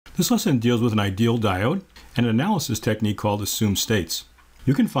This lesson deals with an ideal diode and an analysis technique called assumed states.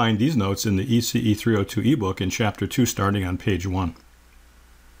 You can find these notes in the ECE302 ebook in Chapter 2 starting on page 1.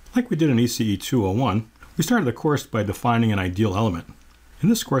 Like we did in ECE201, we started the course by defining an ideal element. In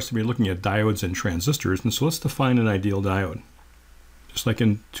this course, we'll be looking at diodes and transistors, and so let's define an ideal diode. Just like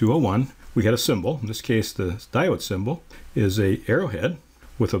in 201, we had a symbol. In this case, the diode symbol is an arrowhead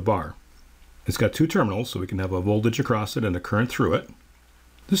with a bar. It's got two terminals, so we can have a voltage across it and a current through it.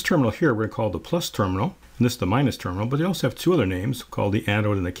 This terminal here we're going to call the plus terminal, and this the minus terminal, but they also have two other names called the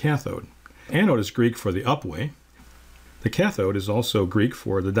anode and the cathode. Anode is Greek for the up way. The cathode is also Greek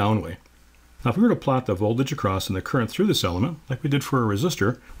for the down way. Now if we were to plot the voltage across and the current through this element, like we did for a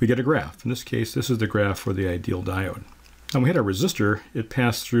resistor, we get a graph. In this case, this is the graph for the ideal diode. Now we had a resistor, it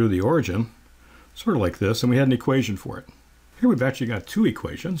passed through the origin, sort of like this, and we had an equation for it. Here we've actually got two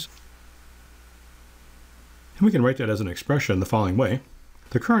equations. And we can write that as an expression the following way.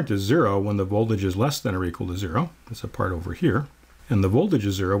 The current is 0 when the voltage is less than or equal to 0. That's a part over here. And the voltage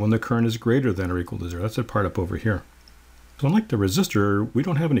is 0 when the current is greater than or equal to 0. That's a part up over here. So unlike the resistor, we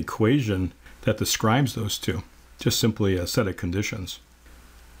don't have an equation that describes those two, just simply a set of conditions.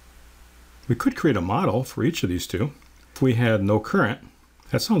 We could create a model for each of these two. If we had no current,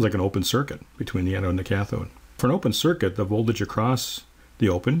 that sounds like an open circuit between the anode and the cathode. For an open circuit, the voltage across the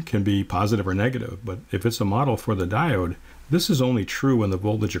open can be positive or negative, but if it's a model for the diode, this is only true when the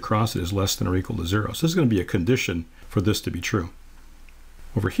voltage across it is less than or equal to 0. So this is going to be a condition for this to be true.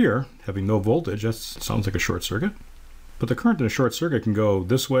 Over here, having no voltage, that sounds like a short circuit. But the current in a short circuit can go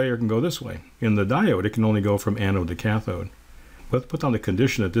this way or can go this way. In the diode, it can only go from anode to cathode. Let's put down the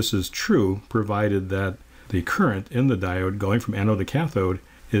condition that this is true, provided that the current in the diode going from anode to cathode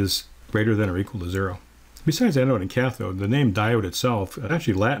is greater than or equal to 0. Besides anode and cathode, the name diode itself is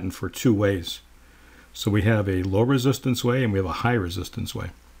actually Latin for two ways. So we have a low resistance way and we have a high resistance way.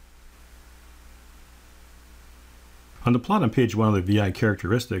 On the plot on page 1 of the VI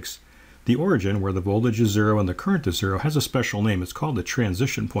characteristics, the origin, where the voltage is 0 and the current is 0, has a special name. It's called the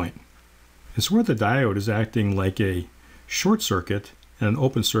transition point. It's where the diode is acting like a short circuit and an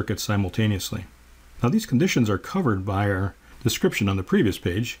open circuit simultaneously. Now these conditions are covered by our description on the previous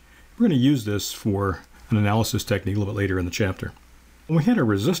page. We're going to use this for an analysis technique a little bit later in the chapter. When we had a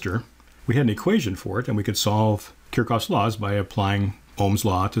resistor, we had an equation for it, and we could solve Kirchhoff's laws by applying Ohm's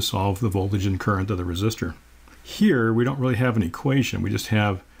law to solve the voltage and current of the resistor. Here, we don't really have an equation. We just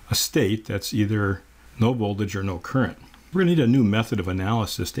have a state that's either no voltage or no current. We're going to need a new method of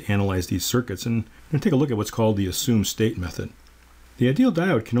analysis to analyze these circuits, and we're going to take a look at what's called the assumed state method. The ideal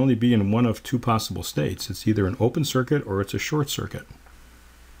diode can only be in one of two possible states. It's either an open circuit or it's a short circuit.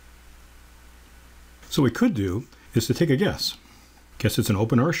 So what we could do is to take a guess. Guess it's an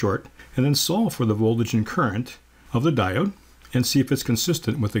open or a short, and then solve for the voltage and current of the diode and see if it's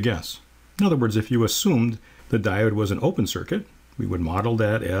consistent with the guess. In other words, if you assumed the diode was an open circuit, we would model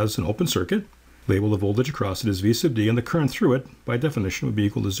that as an open circuit, label the voltage across it as V sub D, and the current through it, by definition, would be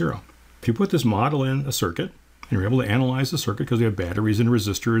equal to 0. If you put this model in a circuit, and you're able to analyze the circuit because we have batteries and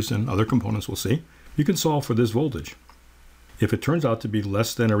resistors and other components we'll see, you can solve for this voltage. If it turns out to be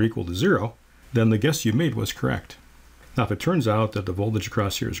less than or equal to 0, then the guess you made was correct. Now, if it turns out that the voltage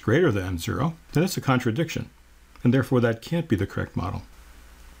across here is greater than 0, then it's a contradiction, and therefore that can't be the correct model.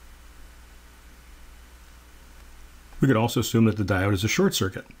 We could also assume that the diode is a short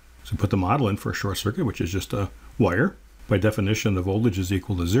circuit. So put the model in for a short circuit, which is just a wire. By definition, the voltage is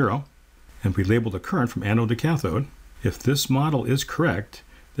equal to 0. And if we label the current from anode to cathode, if this model is correct,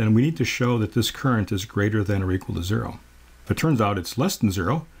 then we need to show that this current is greater than or equal to 0. If it turns out it's less than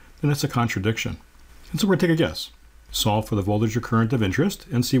 0, then that's a contradiction. And so we're going to take a guess. Solve for the voltage or current of interest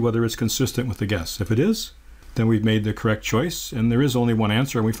and see whether it's consistent with the guess. If it is, then we've made the correct choice, and there is only one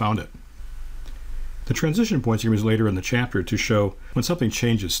answer, and we found it. The transition points are used later in the chapter to show when something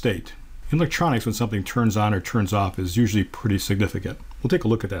changes state. In electronics, when something turns on or turns off is usually pretty significant. We'll take a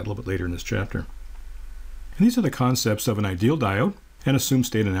look at that a little bit later in this chapter. And these are the concepts of an ideal diode and assumed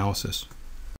state analysis.